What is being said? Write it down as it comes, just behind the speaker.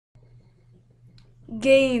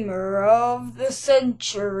Gamer of the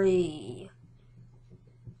Century.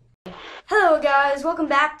 Hello guys, welcome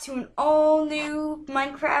back to an all-new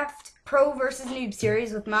Minecraft Pro vs. Noob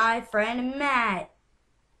series with my friend Matt.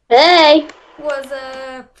 Hey! What's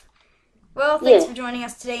up? Well, thanks for joining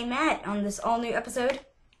us today, Matt, on this all-new episode.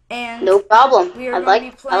 And no problem. We are I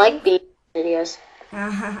like being in videos.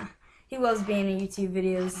 He loves being in YouTube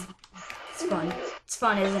videos. It's fun. It's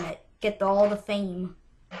fun, isn't it? Get all the fame.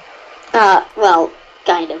 Well,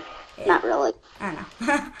 kind of. Yeah. Not really. I know.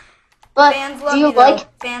 But fans love you, though.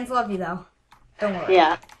 Fans love you, though. Don't worry.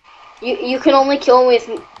 Yeah. You can only kill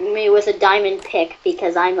me with a diamond pick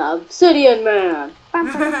because I'm a obsidian man.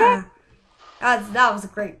 That was a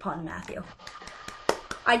great pun, Matthew.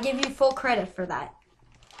 I give you full credit for that.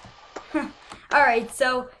 Alright,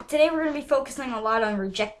 so today we're going to be focusing a lot on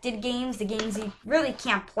rejected games, the games you really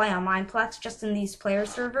can't play on Mineplex, just in these player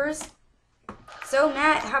servers. So,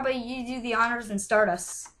 Matt, how about you do the honors and start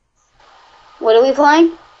us? What are we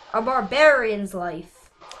playing? A Barbarian's Life.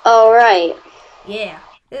 Oh, right. Yeah.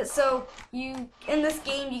 So, in this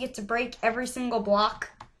game, you get to break every single block,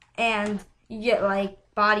 and you get, like,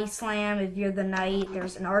 body slam if you're the knight.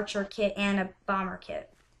 There's an archer kit and a bomber kit.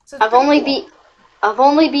 So I've only beat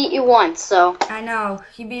you once, so I know.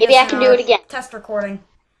 You beat maybe us I can do it again. Test recording.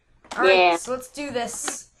 Alright, so let's do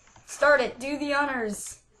this. Start it. Do the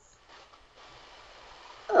honors.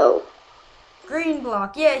 Oh. Green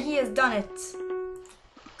block. Yeah, he has done it.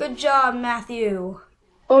 Good job, Matthew.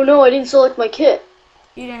 Oh no, I didn't select my kit.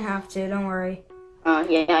 You didn't have to, don't worry.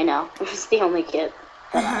 Yeah, I know. It's the only kit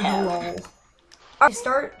that I have. Lol. Alright,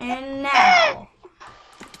 start and now.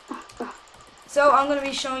 So I'm gonna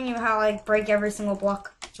be showing you how like break every single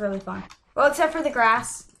block. It's really fun. Well, except for the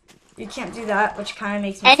grass. You can't do that, which kind of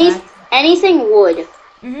makes me sad. Anything wood.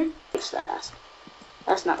 Mm-hmm.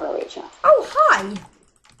 That's not really a challenge. Oh, hi!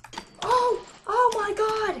 Oh my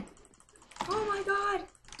god! Oh my god!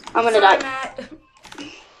 I'm gonna die. Matt.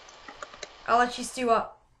 I'll let you stew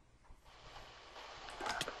up.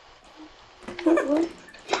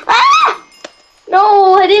 Ah!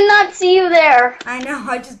 No, I did not see you there. I know,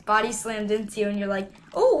 I just body slammed into you and you're like,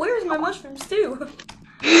 oh, where's my mushroom stew?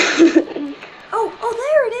 Oh,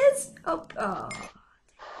 there it is! Oh.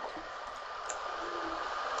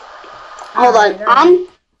 Hold on, I'm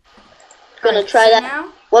gonna try that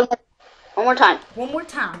now? one more time. One more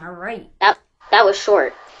time, alright. That was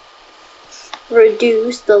short.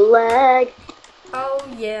 Reduce the lag. Oh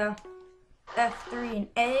yeah. F3 and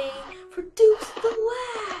A. Reduce the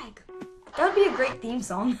lag. That would be a great theme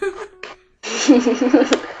song.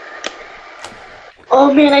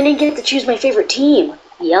 Oh man, I didn't get to choose my favorite team.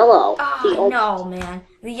 Yellow. Oh no, man.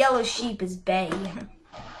 The yellow sheep is Bay.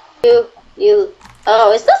 Oh,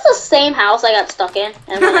 is this the same house I got stuck in?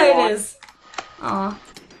 It is. Aw.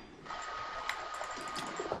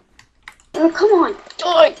 Oh, come on.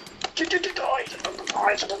 Die.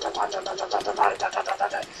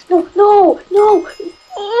 No.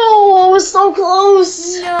 Oh, I was so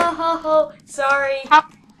close. No. Sorry.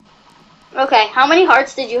 Okay, how many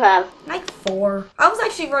hearts did you have? Like 4. I was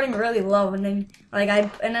actually running really low, and then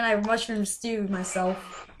I mushroom stewed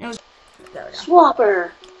myself. And it was there we go.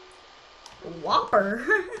 Swapper. Whopper.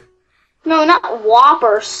 No, not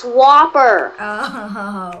Whopper. Swapper.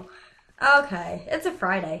 Oh. Okay, it's a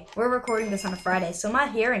Friday. We're recording this on a Friday, so my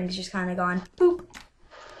hearing's just kind of gone. Boop.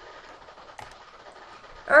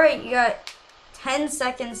 Alright, you got 10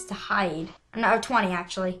 seconds to hide. No, 20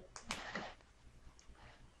 actually.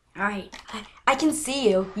 Alright, I can see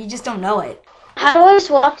you. You just don't know it. How do I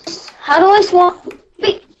swap?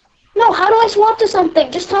 Wait, no, how do I swap to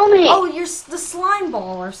something? Just tell me. Oh, you're the slime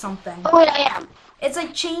ball or something. Oh, wait, I am. It's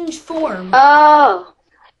like change form. Oh.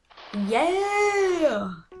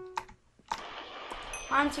 Yeah.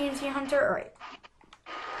 I'm TNT Hunter. Alright.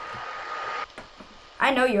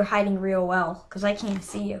 I know you're hiding real well, because I can't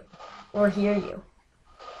see you or hear you.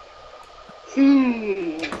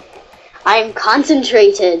 I'm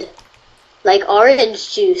concentrated. Like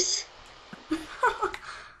orange juice.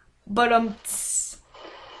 But I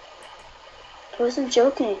wasn't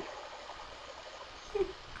joking.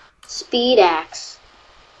 Speed axe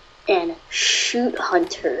and shoot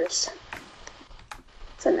hunters.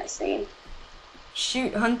 That's a nice name.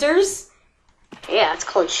 Shoot hunters? Yeah, it's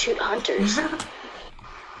called Shoot Hunters.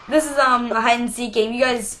 This is a hide and seek game. You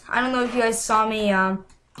guys, I don't know if you guys saw me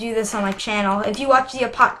do this on my channel. If you watch the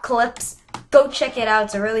Apocalypse, go check it out.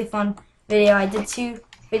 It's a really fun video. I did 2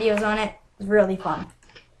 videos on it. It was really fun.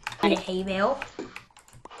 Need a hay bale.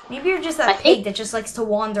 Maybe you're just that pig that just likes to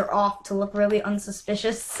wander off to look really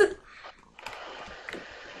unsuspicious.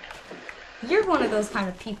 You're one of those kind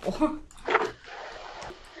of people.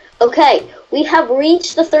 Okay, we have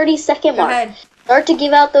reached the 30-second Go mark. ahead. Start to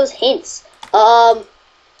give out those hints.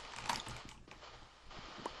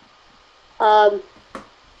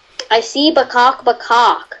 I see bakak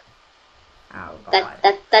bakak. Oh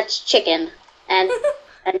god. That's chicken and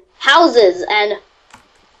and houses and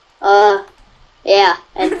yeah,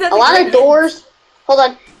 and That's a a lot great of doors. Hold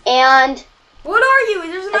on, and What are you?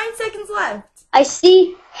 There's 9 seconds left. I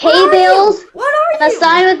see hay What are bales you? What are and a you?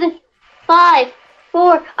 sign with the 5,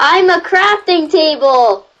 4. I'm a crafting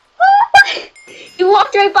table. You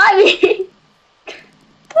walked right by me.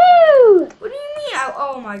 Woo! What do you mean?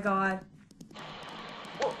 Oh my god.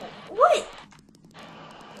 What?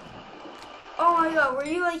 Oh my god, were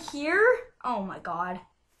you like here? Oh my god.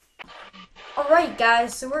 Alright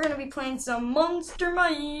guys, so we're gonna be playing some Monster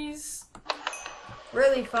Mice.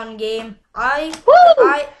 Really fun game. I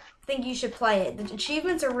think you should play it. The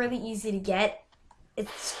achievements are really easy to get.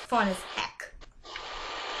 It's fun as heck.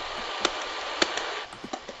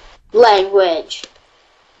 Language.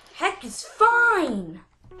 Heck is fine.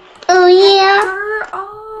 Oh yeah.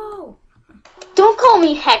 Oh. Don't call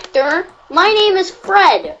me Hector. My name is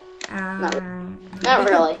Fred. Not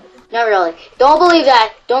really. Not really. Don't believe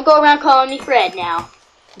that. Don't go around calling me Fred now.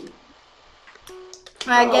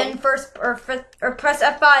 Again, first or press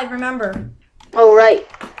F5. Remember. Oh right.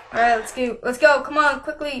 All right, let's go. Let's go. Come on,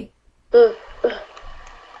 quickly.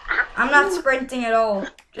 I'm not sprinting at all.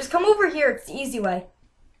 Just come over here. It's the easy way.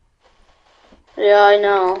 Yeah, I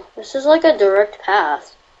know. This is like a direct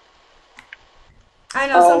path. I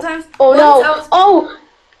know. Sometimes. Oh no. Oh,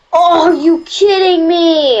 are you kidding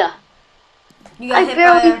me? You got hit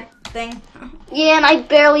by a thing. Yeah, and I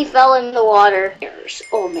barely fell in the water.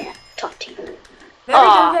 Oh man, tough team. Very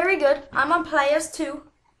good, very good. I'm on players too.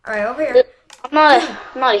 All right, over here. I'm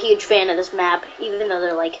not a huge fan of this map, even though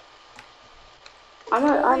they're like.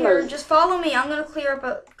 Just follow me. I'm gonna clear up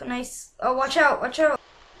a nice. Oh, watch out! Watch out!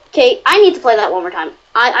 Okay, I need to play that one more time.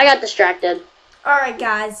 I got distracted. All right,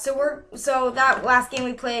 guys. So that last game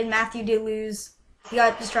we played, Matthew did lose. He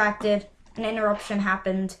got distracted. An interruption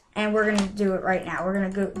happened, and we're gonna do it right now. We're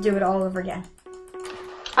gonna go do it all over again.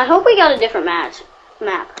 I hope we got a different map.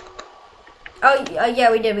 Oh,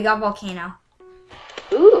 yeah, we did. We got Volcano.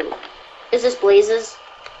 Ooh. Is this Blazes?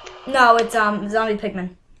 No, it's Zombie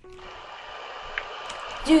Pigman.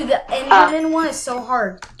 Dude, the Enderman one is so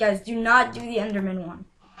hard. Guys, do not do the Enderman one.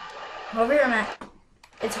 Over here, Matt.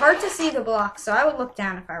 It's hard to see the blocks, so I would look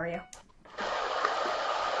down if I were you.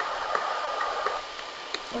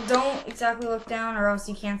 Well, don't exactly look down, or else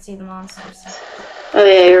you can't see the monsters. Oh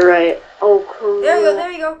yeah, you're right. Oh, cool. There you go,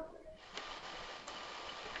 there you go.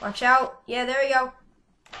 Watch out. Yeah, there you go.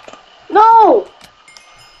 No!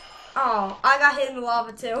 Oh, I got hit in the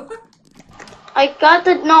lava too. I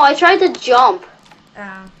tried to jump.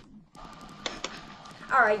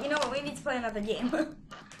 Alright, you know what? We need to play another game.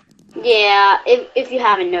 Yeah, if you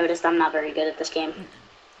haven't noticed, I'm not very good at this game.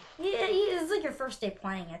 Yeah, it's like your first day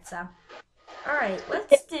playing it, so. Alright,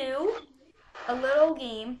 let's do a little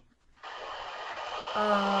game.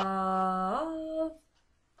 I'm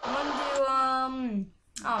trying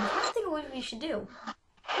to think of what we should do.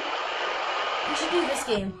 We should do this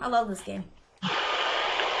game. I love this game.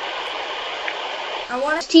 I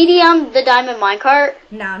want to TDM the diamond minecart?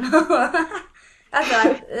 No. That's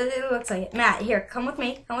not. It looks like it. Matt, here, come with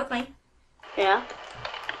me. Come with me. Yeah.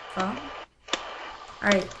 Come.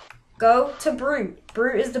 Alright. Go to Brute.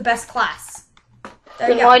 Brute is the best class.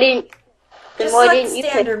 There you go. Why didn't you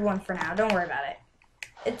pick standard one for now. Don't worry about it.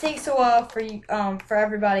 It takes a while for you, for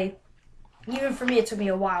everybody. Even for me, it took me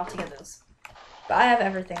a while to get those. But I have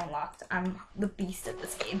everything unlocked. I'm the beast at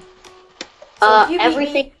this game. So if you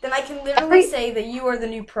beat me, then I can literally say that you are the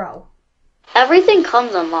new pro. Everything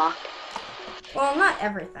comes unlocked. Well, not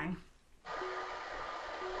everything.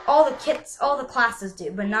 All the kits, all the classes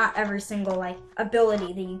do, but not every single like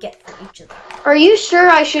ability that you get for each of them. Are you sure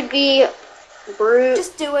I should be Brute?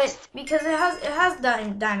 Just do it because it has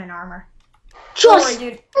diamond armor. Just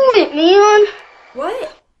dude. do it, man.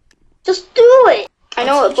 What? Just do it. I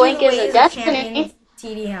know what blank is a destiny.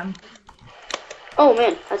 TDM. Oh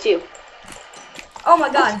man, that's you. Oh my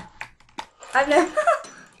god. I've never.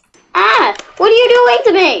 Ah! What are you doing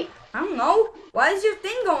to me? I don't know. Why is your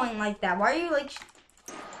thing going like that? Why are you like?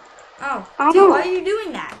 Oh, I dude, know. why are you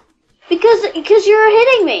doing that? Because you're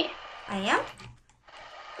hitting me. I am.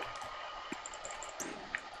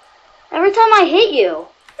 Every time I hit you.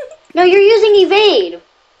 No, you're using evade.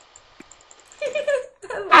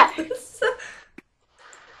 I love this.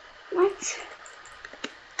 What?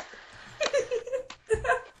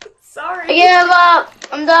 Sorry. I give up.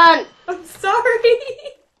 I'm done. I'm sorry.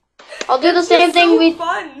 I'll do the same thing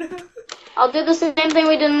fun. I'll do the same thing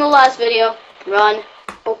we did in the last video. Run.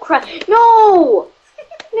 Oh crap. No!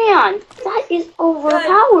 Man, that is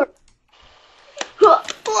overpowered.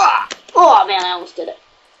 Oh man, I almost did it.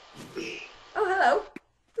 Oh, hello.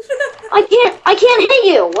 I can't hit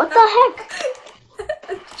you. What the heck?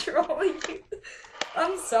 I'm trolling you.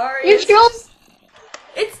 I'm sorry. You're trolling.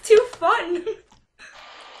 It's too fun.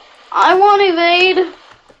 I want to evade.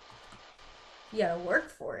 You gotta work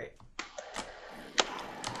for it.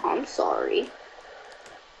 I'm sorry.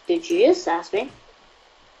 Did you just sass me?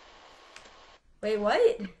 Wait, what?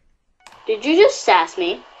 Did you just sass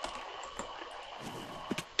me?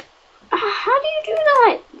 How do you do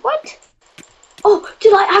that? What? Oh,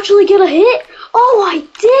 did I actually get a hit? Oh, I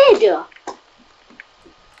did!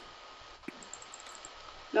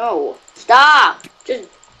 No. Stop! Just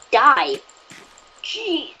die.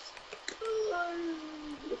 Jeez.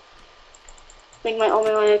 I think my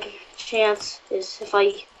only chance is if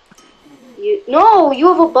No, you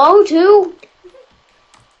have a bow too?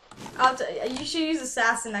 You should use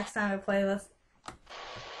assassin next time I play this.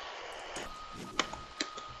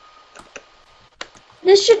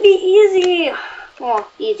 This should be easy. Well,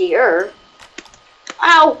 easier.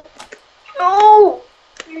 Ow! No!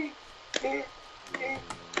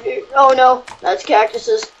 Oh no, that's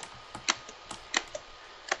cactuses.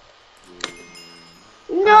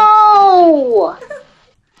 No!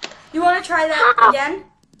 You want to try that again?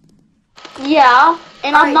 Yeah,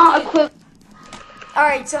 and I'm not dude. equipped.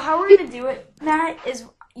 Alright, so how we're going to do it, Matt, is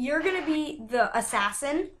you're going to be the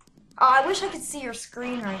assassin. I wish I could see your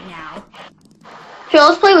screen right now. Here,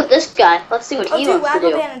 let's play with this guy. Let's see what he dude, wants to do.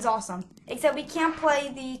 Waggle Bannon's awesome. Except we can't play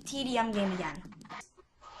the TDM game again.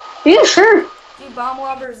 Yeah, sure. Dude, Bomb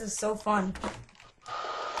Robbers is so fun.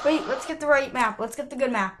 Wait, let's get the right map. Let's get the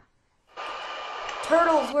good map.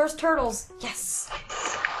 Turtles, where's Turtles? Yes.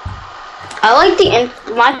 I like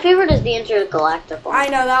my favorite is the intergalactic one. I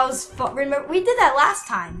know, that was fun. Remember, we did that last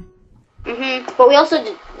time. But we also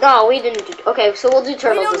did, no, we didn't do, okay, so we'll do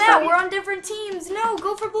Turtles this time. We're on different teams. No,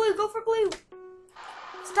 go for blue, go for blue.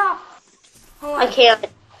 Stop. Hold on. I can't.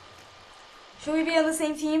 Should we be on the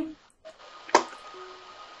same team?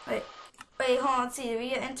 Wait, hold on, let's see. Did we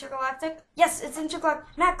get intergalactic? Yes, it's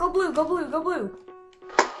intergalactic. Matt, go blue, go blue, go blue.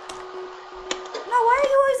 No, why are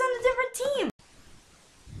you always on a different team?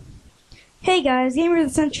 Hey guys, Gamer of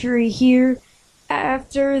the Century here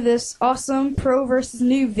after this awesome Pro versus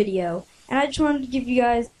Noob video. And I just wanted to give you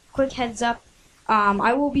guys a quick heads up.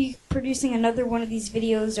 I will be producing another one of these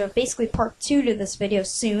videos, or basically part 2 to this video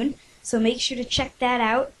soon. So make sure to check that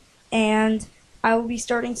out. And I will be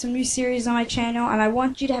starting some new series on my channel. And I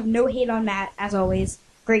want you to have no hate on Matt, as always.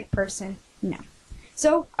 Great person. No.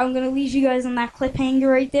 So I'm going to leave you guys on that cliffhanger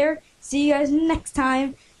right there. See you guys next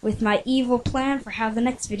time with my evil plan for how the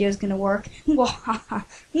next video is going to work.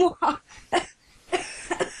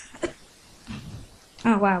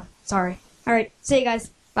 Oh, wow. Sorry. Alright, see you guys.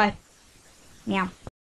 Bye. Meow.